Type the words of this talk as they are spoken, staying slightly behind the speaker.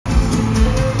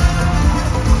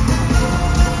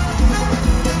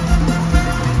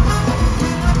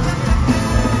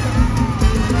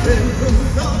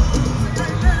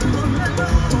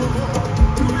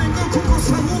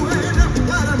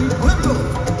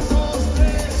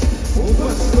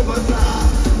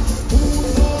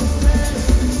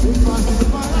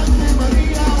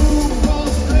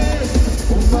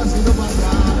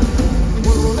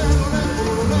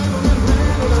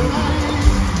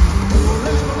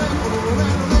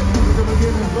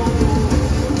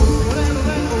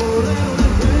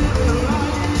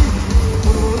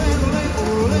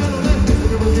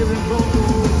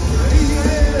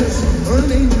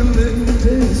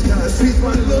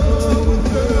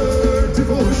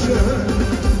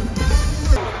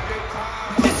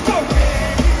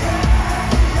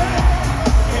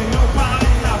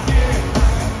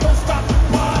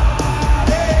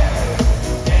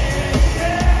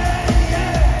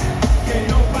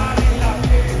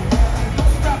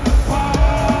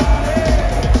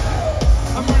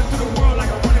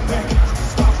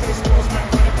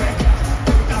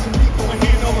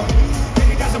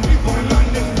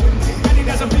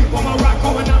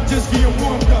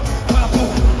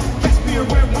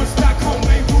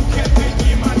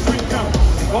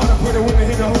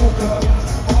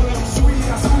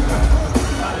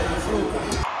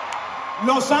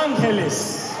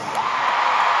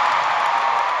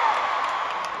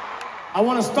I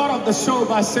want to start off the show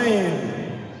by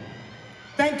saying,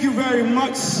 thank you very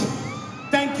much,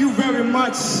 thank you very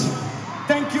much,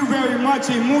 thank you very much,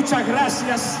 y muchas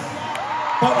gracias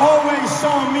for always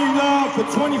showing me love for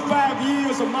 25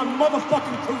 years of my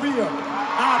motherfucking career.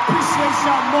 I appreciate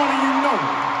y'all more than you know.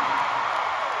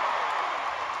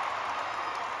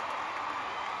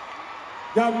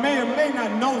 Y'all may or may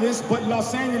not know this, but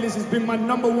Los Angeles has been my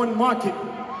 #1 market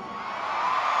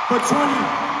for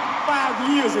 25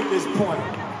 years at this point.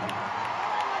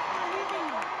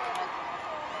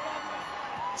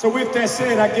 So with that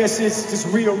said, I guess it's just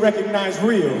real recognize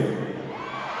real.